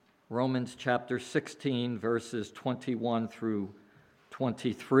Romans chapter 16, verses 21 through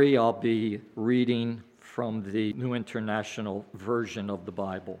 23. I'll be reading from the New International Version of the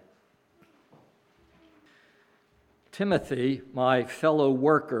Bible. Timothy, my fellow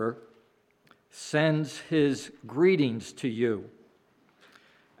worker, sends his greetings to you,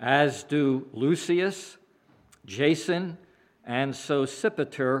 as do Lucius, Jason, and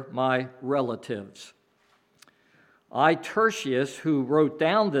Sosipater, my relatives. I, Tertius, who wrote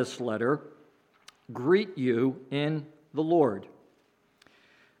down this letter, greet you in the Lord.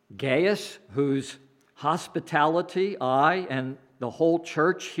 Gaius, whose hospitality I and the whole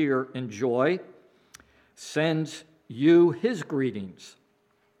church here enjoy, sends you his greetings.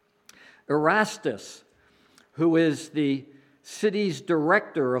 Erastus, who is the city's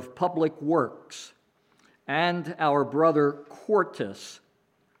director of public works, and our brother Quartus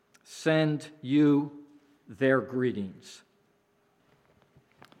send you their greetings.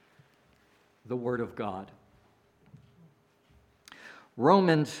 The Word of God.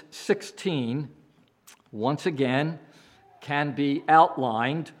 Romans 16, once again, can be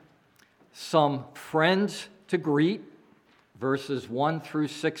outlined. Some friends to greet, verses 1 through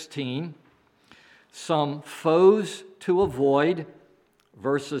 16. Some foes to avoid,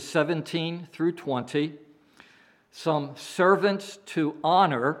 verses 17 through 20. Some servants to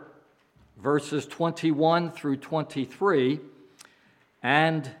honor, verses 21 through 23,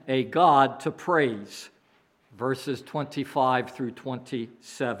 and a God to praise, verses 25 through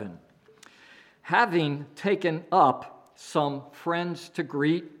 27. Having taken up some friends to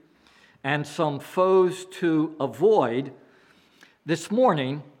greet and some foes to avoid, this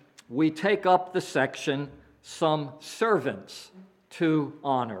morning we take up the section, some servants to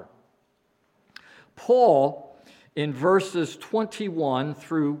honor. Paul, in verses 21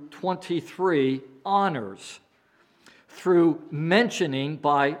 through 23, honors through mentioning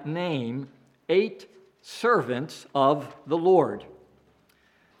by name 8 servants of the Lord: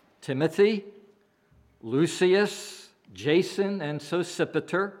 Timothy, Lucius, Jason, and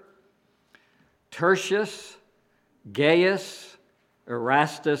Sosipater, Tertius, Gaius,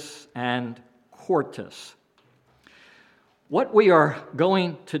 Erastus, and Quartus. What we are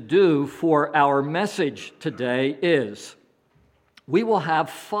going to do for our message today is we will have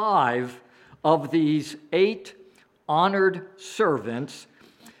 5 of these 8 honored servants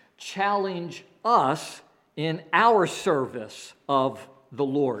challenge us in our service of the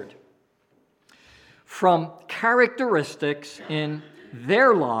Lord. From characteristics in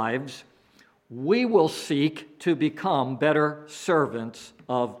their lives, we will seek to become better servants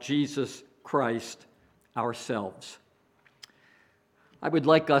of Jesus Christ ourselves. I would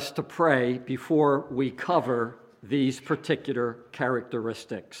like us to pray before we cover these particular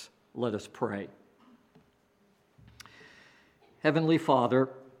characteristics. Let us pray. Heavenly Father,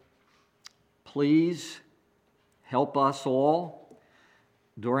 please help us all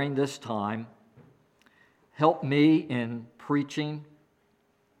during this time. Help me in preaching.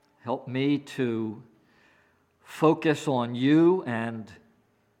 Help me to focus on you and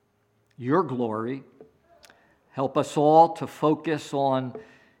your glory. Help us all to focus on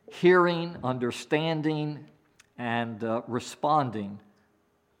hearing, understanding, and responding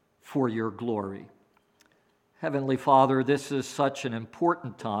for your glory. Heavenly Father, this is such an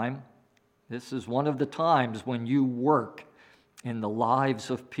important time. This is one of the times when you work in the lives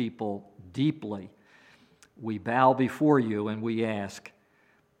of people deeply. We bow before you and we ask,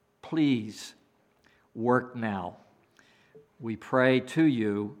 please work now. We pray to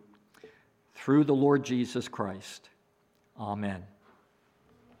you through the Lord Jesus Christ. Amen.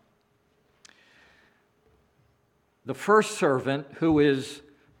 The first servant who is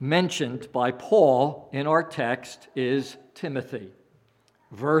mentioned by Paul in our text is Timothy.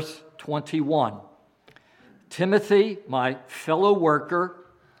 Verse 21. Timothy, my fellow worker,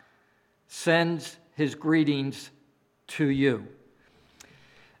 sends his greetings to you.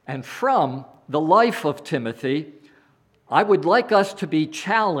 And from the life of Timothy, I would like us to be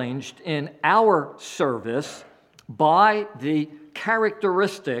challenged in our service by the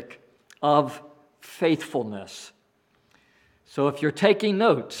characteristic of faithfulness. So if you're taking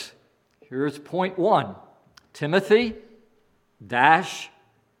notes, here's point 1. Timothy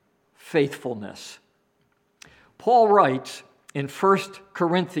 - faithfulness. Paul writes in 1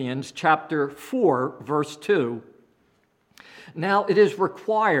 Corinthians chapter 4, verse 2, "Now it is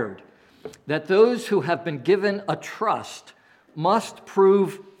required that those who have been given a trust must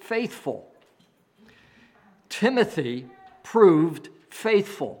prove faithful." Timothy proved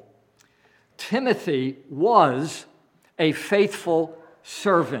faithful. Timothy was a faithful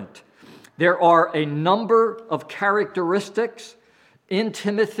servant. There are a number of characteristics in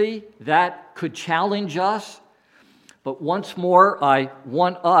Timothy that could challenge us. But once more, I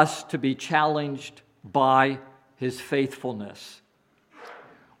want us to be challenged by his faithfulness.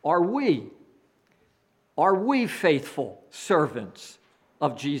 Are we faithful servants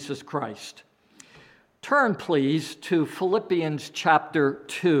of Jesus Christ? Turn, please, to Philippians chapter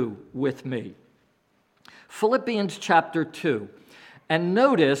 2 with me. Philippians chapter 2. And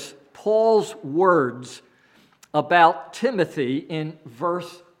notice Paul's words about Timothy in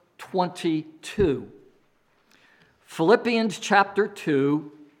verse 22. Philippians chapter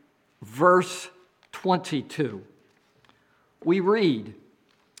 2, verse 22. We read,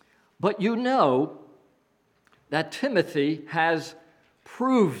 "But you know that Timothy has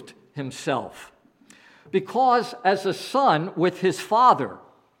proved himself, because as a son with his father,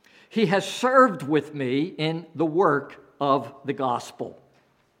 he has served with me in the work of the gospel."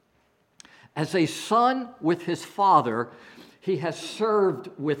 As a son with his father, he has served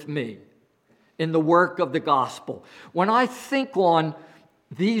with me in the work of the gospel. When I think on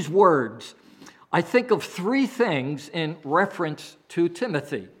these words, I think of three things in reference to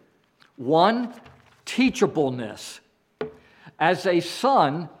Timothy. One, teachableness. As a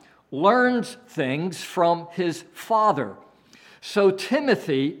son learns things from his father, so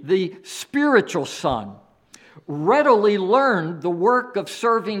Timothy, the spiritual son, readily learned the work of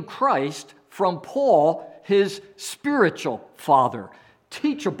serving Christ from Paul, his spiritual father.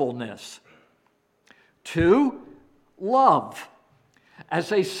 Teachableness. Two, love.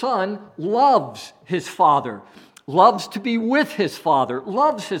 As a son loves his father, loves to be with his father,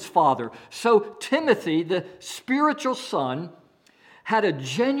 loves his father. So Timothy, the spiritual son, had a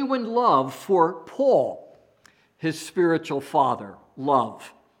genuine love for Paul, his spiritual father.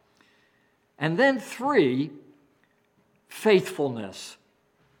 Love. And then three, faithfulness.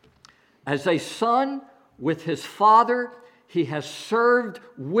 As a son with his father, he has served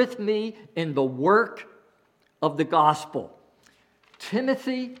with me in the work of the gospel.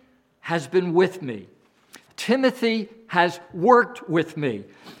 Timothy has been with me. Timothy has worked with me.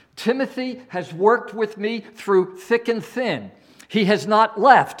 Timothy has worked with me through thick and thin. He has not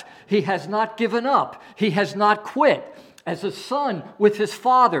left. He has not given up. He has not quit. As a son with his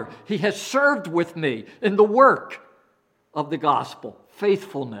father, he has served with me in the work of the gospel.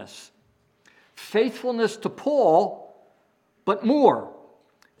 Faithfulness. Faithfulness to Paul, but more,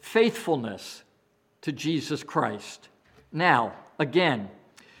 faithfulness to Jesus Christ. Now, again,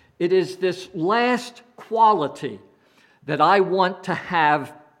 it is this last quality that I want to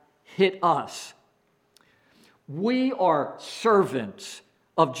have hit us. We are servants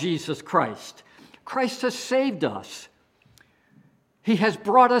of Jesus Christ. Christ has saved us. He has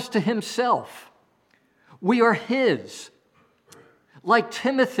brought us to himself. We are his. Like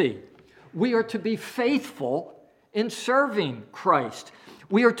Timothy, we are to be faithful in serving Christ.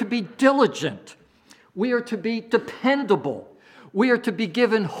 We are to be diligent. We are to be dependable. We are to be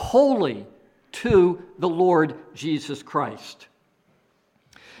given wholly to the Lord Jesus Christ.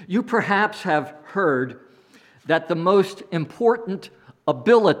 You perhaps have heard that the most important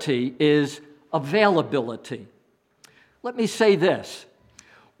ability is availability. Let me say this.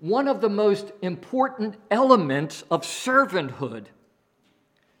 One of the most important elements of servanthood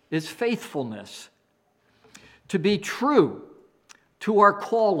is faithfulness. To be true to our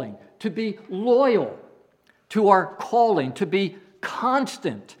calling, to be loyal to our calling, to be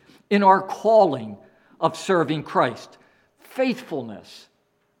constant in our calling of serving Christ. Faithfulness,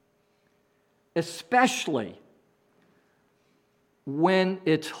 especially when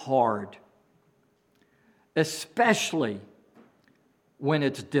it's hard, especially when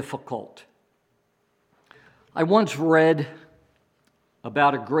it's difficult. I once read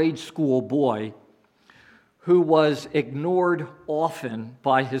about a grade school boy who was ignored often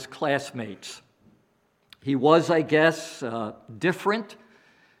by his classmates. He was, I guess, different,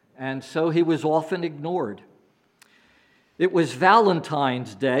 and so he was often ignored. It was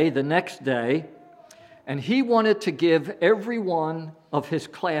Valentine's Day, the next day, and he wanted to give every one of his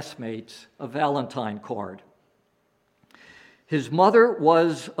classmates a Valentine card. His mother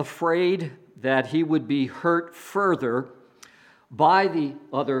was afraid that he would be hurt further by the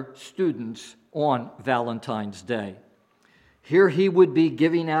other students on Valentine's Day. Here he would be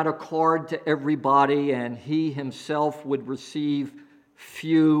giving out a card to everybody, and he himself would receive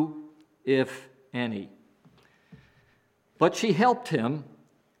few, if any. But she helped him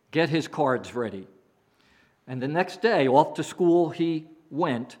get his cards ready. And the next day, off to school he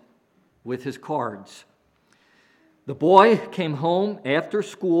went with his cards. The boy came home after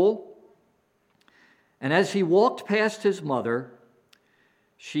school, and as he walked past his mother,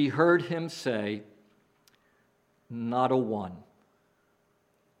 she heard him say, "Not a one."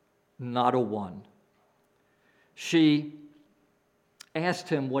 not a one. She asked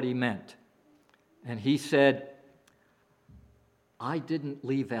him what he meant, and he said, I didn't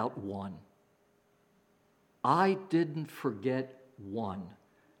leave out one. I didn't forget one.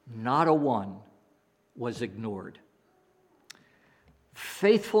 Not a one was ignored.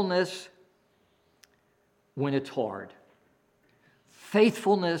 Faithfulness when it's hard.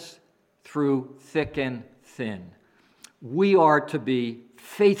 Faithfulness through thick and thin. We are to be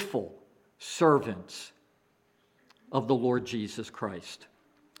faithful servants of the Lord Jesus Christ.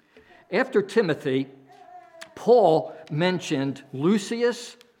 After Timothy, Paul mentioned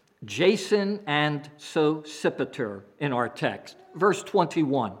Lucius, Jason, and Sosipater in our text. Verse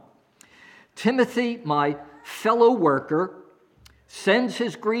 21. Timothy, my fellow worker, sends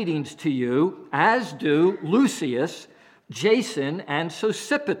his greetings to you, as do Lucius, Jason, and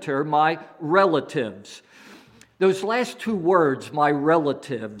Sosipater, my relatives. Those last two words, my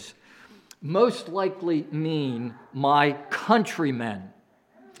relatives, most likely mean my countrymen.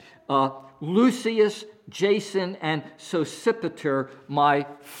 Lucius, Jason, and Sosipater, my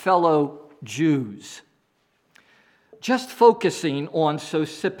fellow Jews. Just focusing on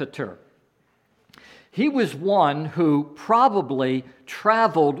Sosipater. He was one who probably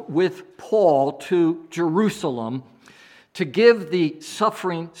traveled with Paul to Jerusalem to give the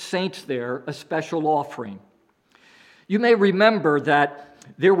suffering saints there a special offering. You may remember that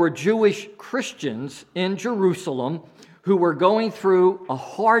there were Jewish Christians in Jerusalem who were going through a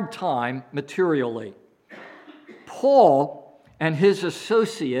hard time materially. Paul and his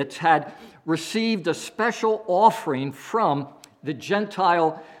associates had received a special offering from the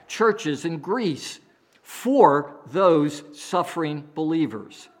Gentile churches in Greece for those suffering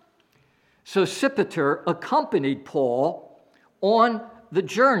believers. Sosipater accompanied Paul on the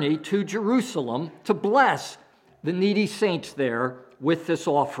journey to Jerusalem to bless the needy saints there with this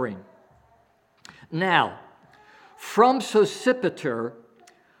offering. Now, from Sosipater,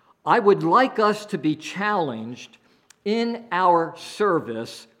 I would like us to be challenged in our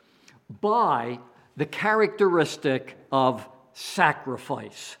service by the characteristic of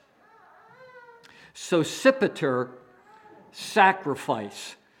sacrifice. Sosipater,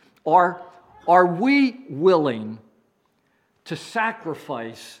 sacrifice. Are we willing to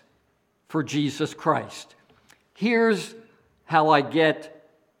sacrifice for Jesus Christ? Here's how I get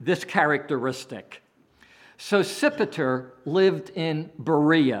this characteristic. Sosipater lived in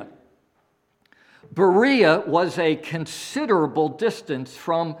Berea. Berea was a considerable distance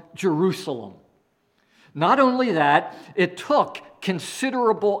from Jerusalem. Not only that, it took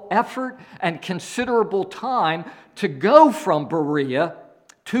considerable effort and considerable time to go from Berea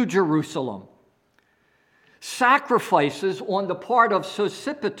to Jerusalem. Sacrifices on the part of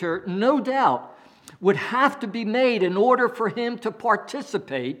Sosipater, no doubt, would have to be made in order for him to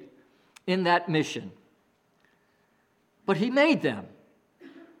participate in that mission. But he made them.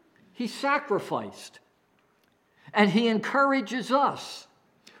 He sacrificed. And he encourages us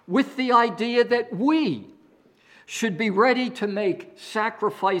with the idea that we should be ready to make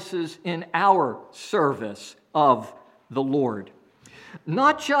sacrifices in our service of the Lord.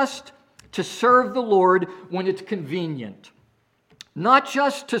 Not just to serve the Lord when it's convenient. Not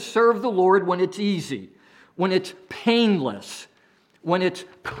just to serve the Lord when it's easy, when it's painless, when it's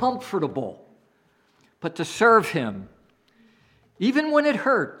comfortable, but to serve Him even when it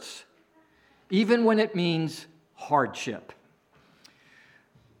hurts, even when it means hardship.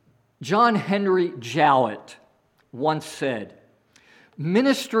 John Henry Jowett once said,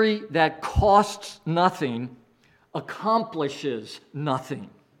 "Ministry that costs nothing accomplishes nothing."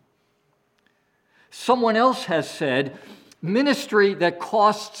 Someone else has said, "Ministry that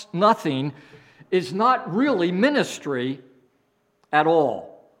costs nothing is not really ministry at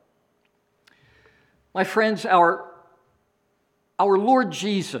all." My friends, our Lord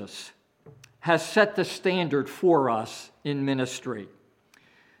Jesus has set the standard for us in ministry.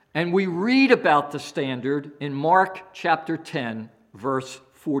 And we read about the standard in Mark chapter 10, verse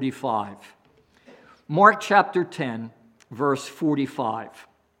 45. Mark chapter 10, verse 45.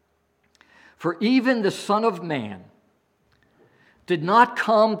 "For even the Son of Man did not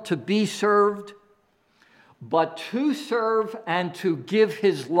come to be served, but to serve and to give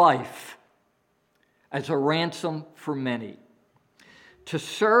his life as a ransom for many." To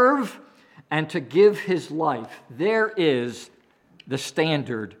serve and to give his life, there is the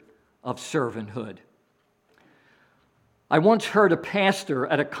standard of servanthood. I once heard a pastor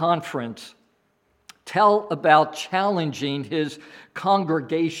at a conference tell about challenging his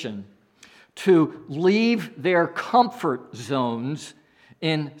congregation to leave their comfort zones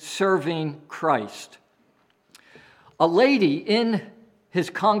in serving Christ. A lady in his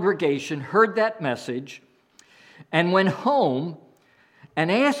congregation heard that message and went home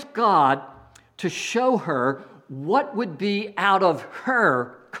and asked God to show her what would be out of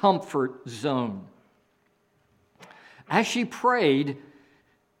her comfort zone. As she prayed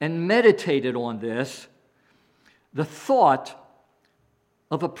and meditated on this, the thought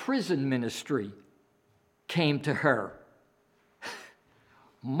of a prison ministry came to her.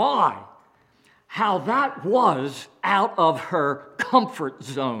 My, how that was out of her comfort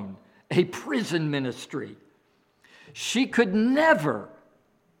zone, a prison ministry. She could never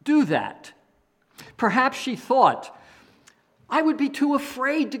do that. Perhaps she thought, I would be too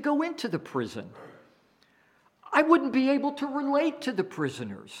afraid to go into the prison. I wouldn't be able to relate to the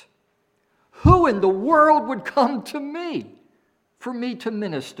prisoners. Who in the world would come to me for me to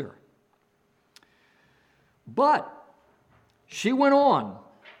minister? But she went on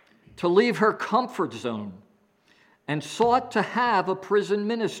to leave her comfort zone and sought to have a prison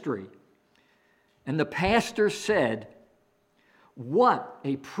ministry. And the pastor said, what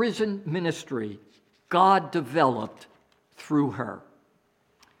a prison ministry God developed through her.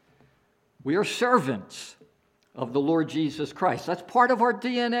 We are servants of the Lord Jesus Christ. That's part of our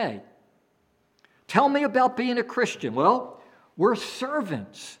DNA. Tell me about being a Christian. Well, we're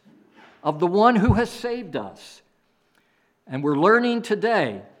servants of the one who has saved us. And we're learning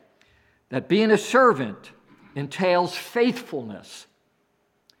today that being a servant entails faithfulness.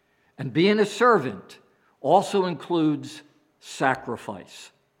 And being a servant also includes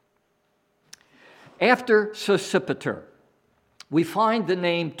sacrifice. After Sosipater, we find the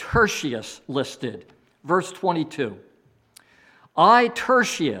name Tertius listed. Verse 22. I,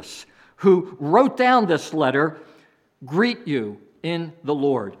 Tertius, who wrote down this letter, greet you in the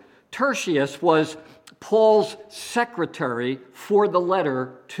Lord. Tertius was Paul's secretary for the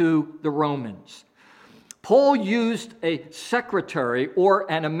letter to the Romans. Paul used a secretary or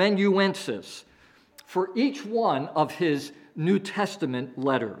an amanuensis for each one of his New Testament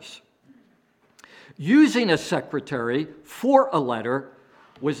letters. Using a secretary for a letter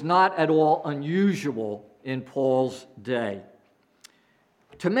was not at all unusual in Paul's day.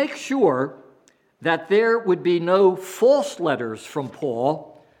 To make sure that there would be no false letters from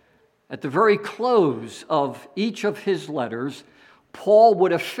Paul, at the very close of each of his letters, Paul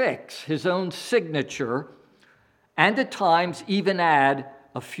would affix his own signature and at times even add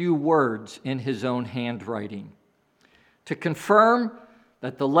a few words in his own handwriting. To confirm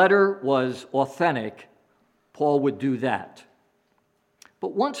that the letter was authentic, Paul would do that.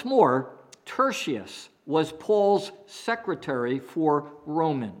 But once more, Tertius was Paul's secretary for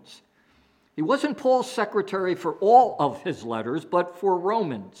Romans. He wasn't Paul's secretary for all of his letters, but for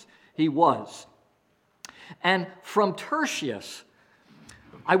Romans he was. And from Tertius,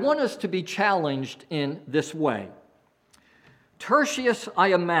 I want us to be challenged in this way. Tertius,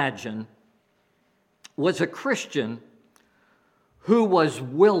 I imagine, was a Christian who was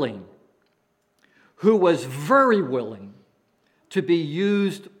willing, who was very willing to be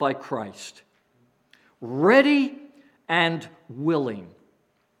used by Christ. Ready and willing.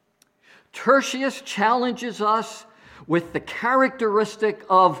 Tertius challenges us with the characteristic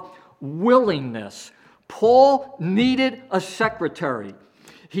of willingness. Paul needed a secretary.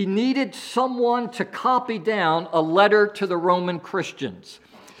 He needed someone to copy down a letter to the Roman Christians.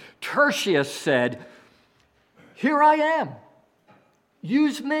 Tertius said, "Here I am.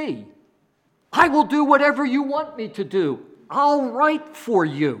 Use me. I will do whatever you want me to do. I'll write for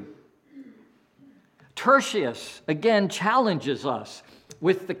you." Tertius, again, challenges us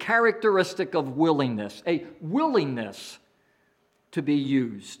with the characteristic of willingness, a willingness to be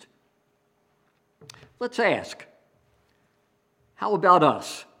used. Let's ask, how about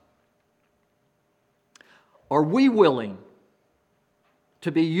us? Are we willing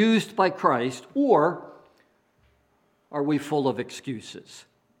to be used by Christ, or are we full of excuses?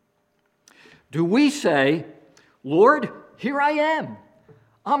 Do we say, "Lord, here I am.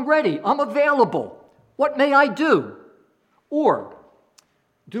 I'm ready. I'm available. What may I do?" Or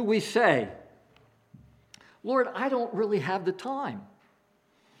do we say, "Lord, I don't really have the time.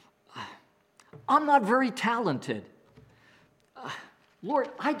 I'm not very talented. Lord,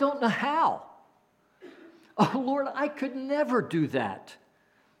 I don't know how. Oh, Lord, I could never do that.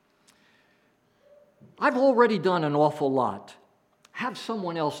 I've already done an awful lot. Have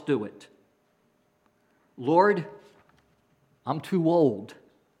someone else do it. Lord, I'm too old."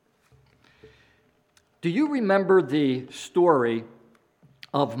 Do you remember the story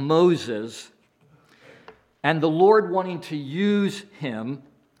of Moses and the Lord wanting to use him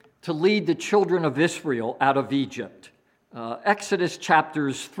to lead the children of Israel out of Egypt? Exodus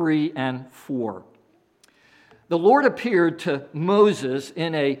chapters 3 and 4. The Lord appeared to Moses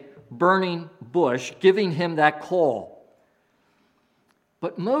in a burning bush, giving him that call.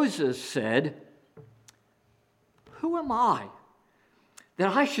 But Moses said, "Who am I that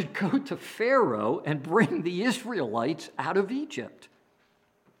I should go to Pharaoh and bring the Israelites out of Egypt?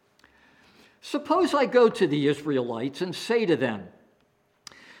 Suppose I go to the Israelites and say to them,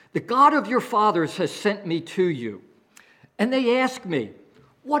 'The God of your fathers has sent me to you.' And they ask me,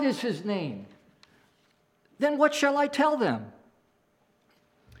 'What is his name?' Then what shall I tell them?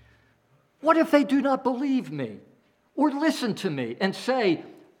 What if they do not believe me or listen to me and say,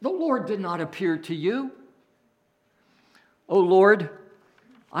 'The Lord did not appear to you'? O Lord,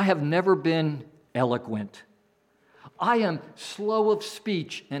 I have never been eloquent. I am slow of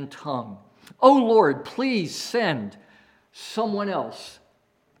speech and tongue. O Lord, please send someone else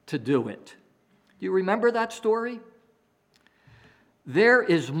to do it." Do you remember that story? There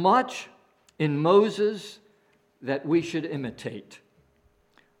is much in Moses that we should imitate,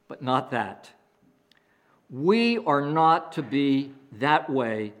 but not that. We are not to be that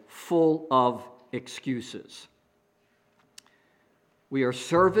way, full of excuses. We are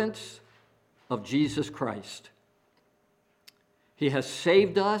servants of Jesus Christ. He has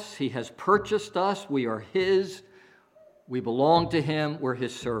saved us. He has purchased us. We are his. We belong to him. We're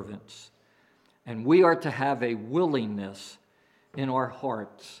his servants. And we are to have a willingness in our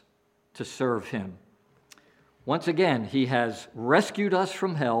hearts to serve him. Once again, he has rescued us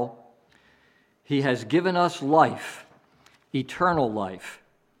from hell. He has given us life, eternal life.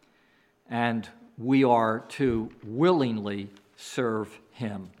 And we are to willingly serve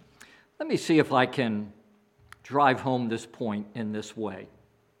him. Let me see if I can drive home this point in this way.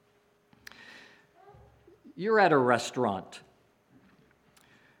 You're at a restaurant.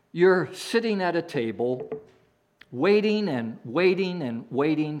 You're sitting at a table, waiting and waiting and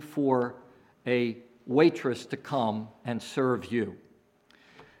waiting for a waitress to come and serve you.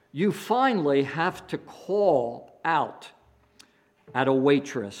 You finally have to call out at a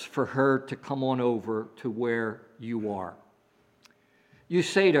waitress for her to come on over to where you are. You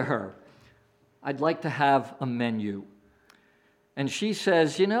say to her, "I'd like to have a menu." And she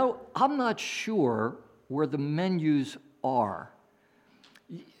says, "I'm not sure where the menus are.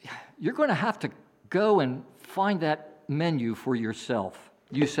 You're going to have to go and find that menu for yourself."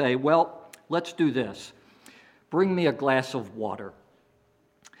 You say, "Well, let's do this. Bring me a glass of water."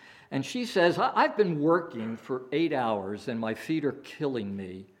 And she says, "I've been working for 8 hours and my feet are killing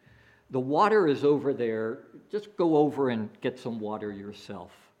me. The water is over there. Just go over and get some water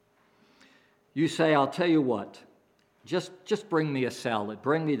yourself." You say, "I'll tell you what, just bring me a salad.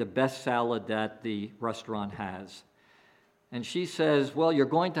 Bring me the best salad that the restaurant has." And she says, "Well, you're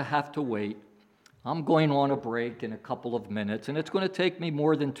going to have to wait. I'm going on a break in a couple of minutes, and it's going to take me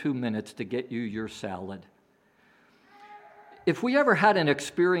more than 2 minutes to get you your salad." If we ever had an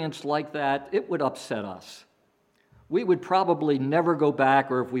experience like that, it would upset us. We would probably never go back,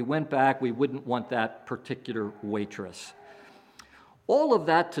 or if we went back, we wouldn't want that particular waitress. All of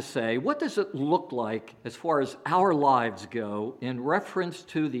that to say, what does it look like as far as our lives go in reference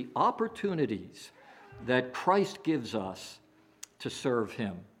to the opportunities that Christ gives us to serve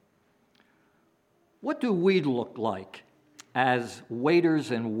him? What do we look like as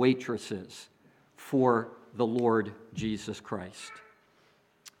waiters and waitresses for the Lord Jesus Christ?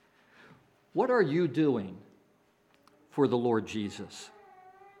 What are you doing for the Lord Jesus?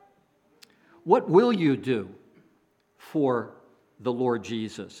 What will you do for the Lord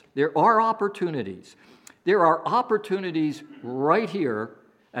Jesus? There are opportunities. There are opportunities right here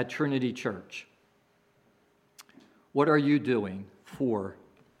at Trinity Church. What are you doing for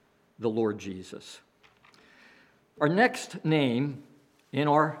the Lord Jesus? Our next name in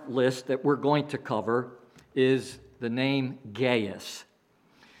our list that we're going to cover is the name Gaius.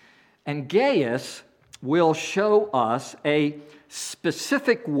 And Gaius will show us a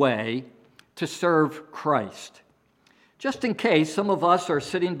specific way to serve Christ. Just in case some of us are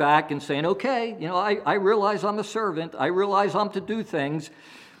sitting back and saying, "Okay, I realize I'm a servant. I realize I'm to do things.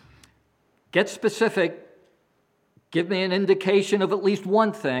 Get specific. Give me an indication of at least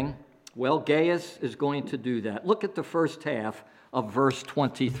one thing." Well, Gaius is going to do that. Look at the first half of verse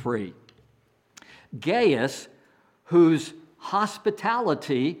 23. Gaius, whose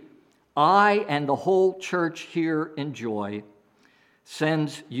hospitality I and the whole church here enjoy,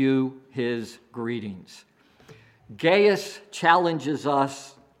 sends you his greetings. Gaius challenges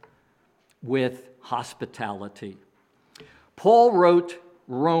us with hospitality. Paul wrote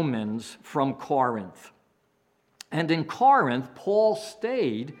Romans from Corinth. And in Corinth, Paul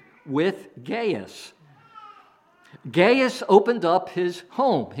stayed with Gaius. Gaius opened up his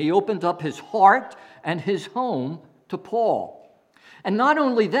home. He opened up his heart and his home to Paul. And not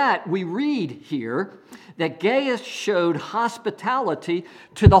only that, we read here that Gaius showed hospitality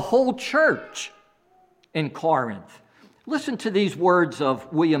to the whole church in Corinth. Listen to these words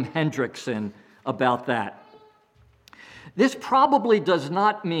of William Hendrickson about that. This probably does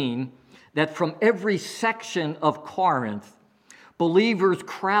not mean that from every section of Corinth, believers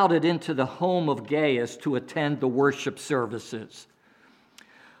crowded into the home of Gaius to attend the worship services.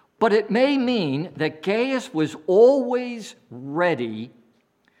 But it may mean that Gaius was always ready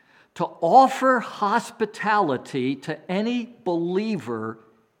to offer hospitality to any believer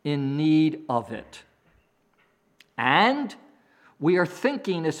in need of it. And we are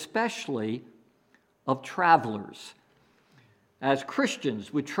thinking especially of travelers. As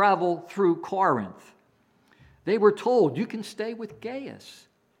Christians would travel through Corinth, they were told, you can stay with Gaius.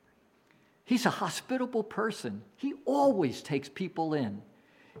 He's a hospitable person. He always takes people in.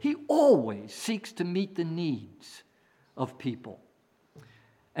 He always seeks to meet the needs of people.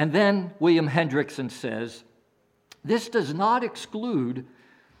 And then William Hendrickson says, this does not exclude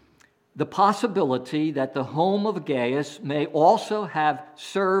the possibility that the home of Gaius may also have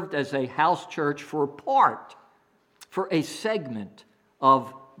served as a house church for a segment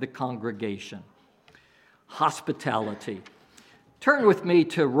of the congregation. Hospitality. Turn with me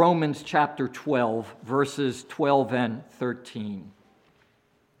to Romans chapter 12, verses 12 and 13.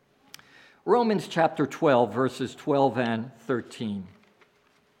 Romans chapter 12, verses 12 and 13.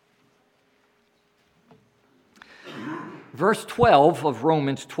 Verse 12 of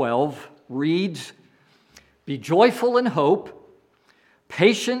Romans 12 reads, "Be joyful in hope,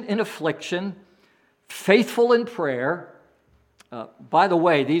 patient in affliction, faithful in prayer." By the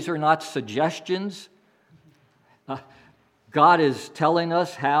way, these are not suggestions. God is telling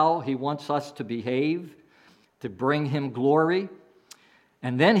us how He wants us to behave to bring Him glory.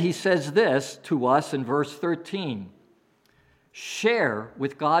 And then He says this to us in verse 13. Share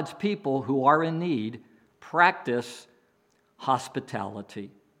with God's people who are in need. Practice hospitality.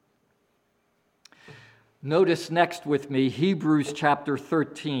 Notice next with me Hebrews chapter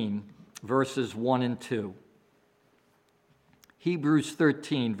 13, verses 1 and 2. Hebrews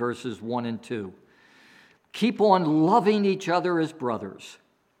 13, verses 1 and 2. Keep on loving each other as brothers.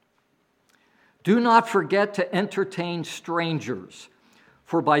 Do not forget to entertain strangers,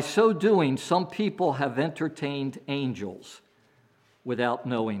 for by so doing, some people have entertained angels without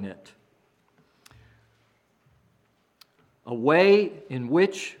knowing it. A way in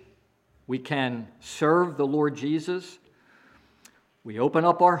which we can serve the Lord Jesus, we open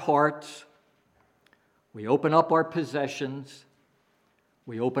up our hearts, we open up our possessions,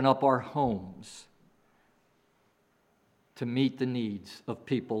 we open up our homes to meet the needs of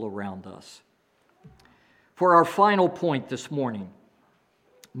people around us. For our final point this morning,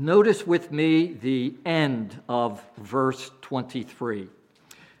 notice with me the end of verse 23.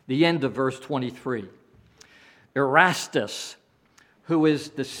 The end of verse 23. Erastus, who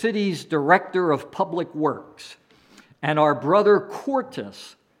is the city's director of public works, and our brother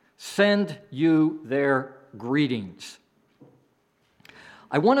Quartus send you their greetings.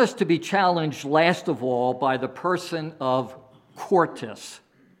 I want us to be challenged last of all by the person of Quartus.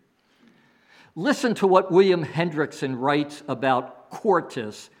 Listen to what William Hendrickson writes about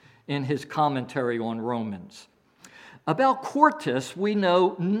Quartus in his commentary on Romans. About Quartus, we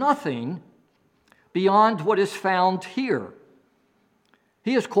know nothing beyond what is found here.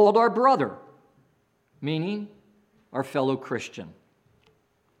 He is called our brother, meaning our fellow Christian.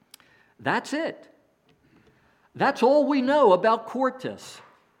 That's it. That's all we know about Quartus.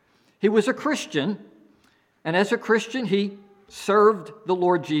 He was a Christian, and as a Christian, he served the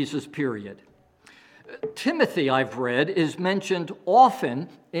Lord Jesus, period. Timothy, I've read, is mentioned often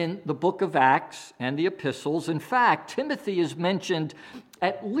in the book of Acts and the epistles. In fact, Timothy is mentioned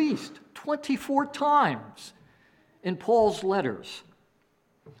at least 24 times in Paul's letters.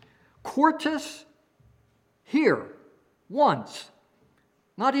 Quartus, here, once,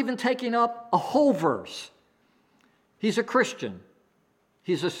 not even taking up a whole verse. He's a Christian.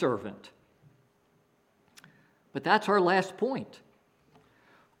 He's a servant. But that's our last point.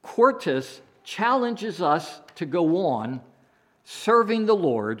 Quartus challenges us to go on serving the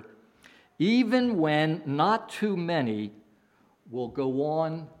Lord even when not too many will go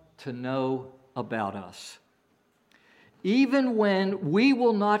on to know about us. Even when we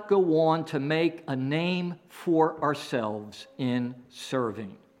will not go on to make a name for ourselves in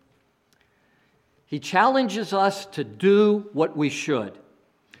serving. He challenges us to do what we should.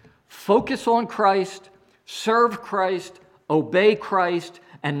 Focus on Christ, serve Christ, obey Christ,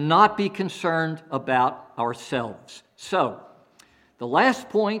 and not be concerned about ourselves. So, the last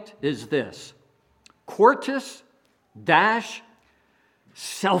point is this: Quartus -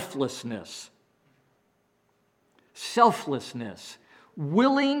 selflessness. Selflessness.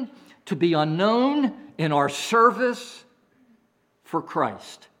 Willing to be unknown in our service for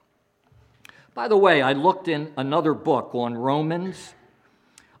Christ. By the way, I looked in another book on Romans.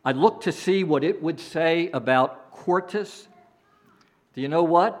 I looked to see what it would say about Quartus. Do you know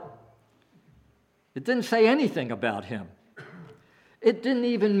what? It didn't say anything about him. It didn't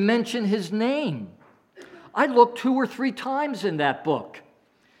even mention his name. I looked 2 or 3 times in that book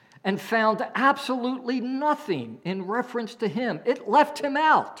and found absolutely nothing in reference to him. It left him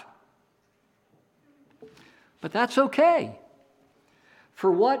out. But that's okay.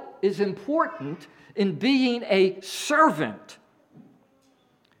 For what is important in being a servant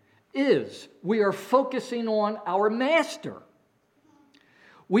is we are focusing on our master.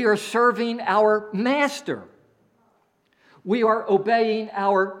 We are serving our master. We are obeying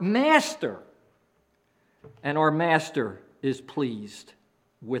our master. And our master is pleased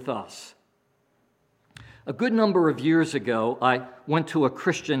with us. A good number of years ago, I went to a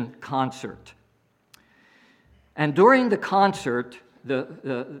Christian concert. And during the concert,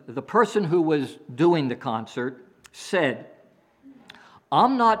 the person who was doing the concert said,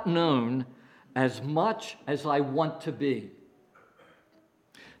 "I'm not known as much as I want to be."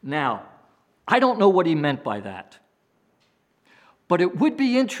 Now, I don't know what he meant by that, but it would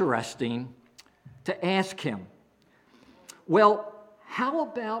be interesting to ask him, well, how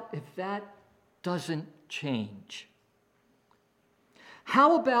about if that doesn't change?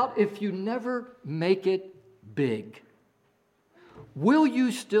 How about if you never make it big? Will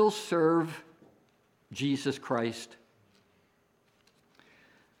you still serve Jesus Christ?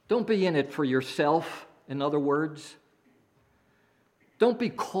 Don't be in it for yourself, in other words. Don't be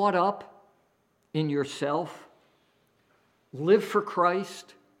caught up in yourself. Live for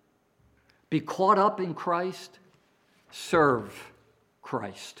Christ. Be caught up in Christ. Serve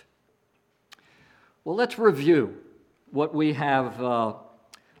Christ. Well, let's review what we have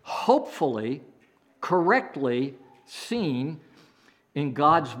hopefully correctly seen in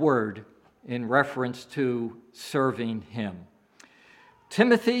God's Word in reference to serving Him.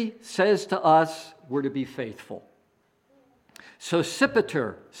 Timothy says to us, we're to be faithful.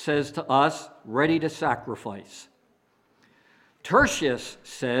 Sosipater says to us, ready to sacrifice. Tertius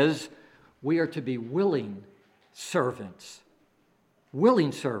says we are to be willing servants.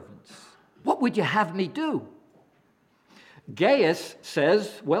 Willing servants. What would you have me do? Gaius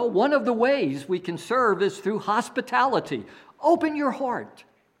says, well, one of the ways we can serve is through hospitality. Open your heart.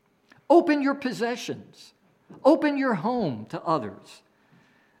 Open your possessions. Open your home to others.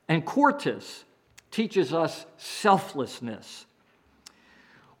 And Quartus teaches us selflessness.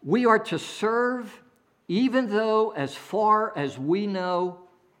 We are to serve even though, as far as we know,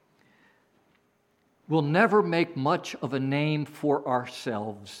 we'll never make much of a name for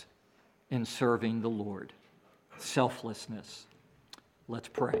ourselves in serving the Lord. Selflessness. Let's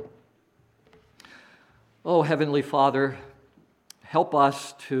pray. Oh, Heavenly Father, help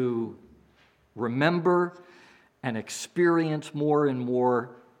us to remember and experience more and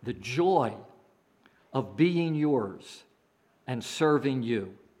more the joy of being yours and serving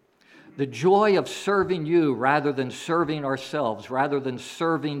you. The joy of serving you rather than serving ourselves, rather than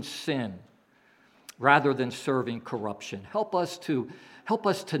serving sin, rather than serving corruption. Help us to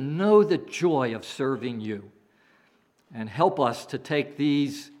know the joy of serving you, and help us to take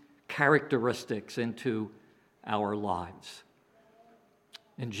these characteristics into our lives.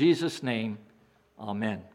 In Jesus' name, amen.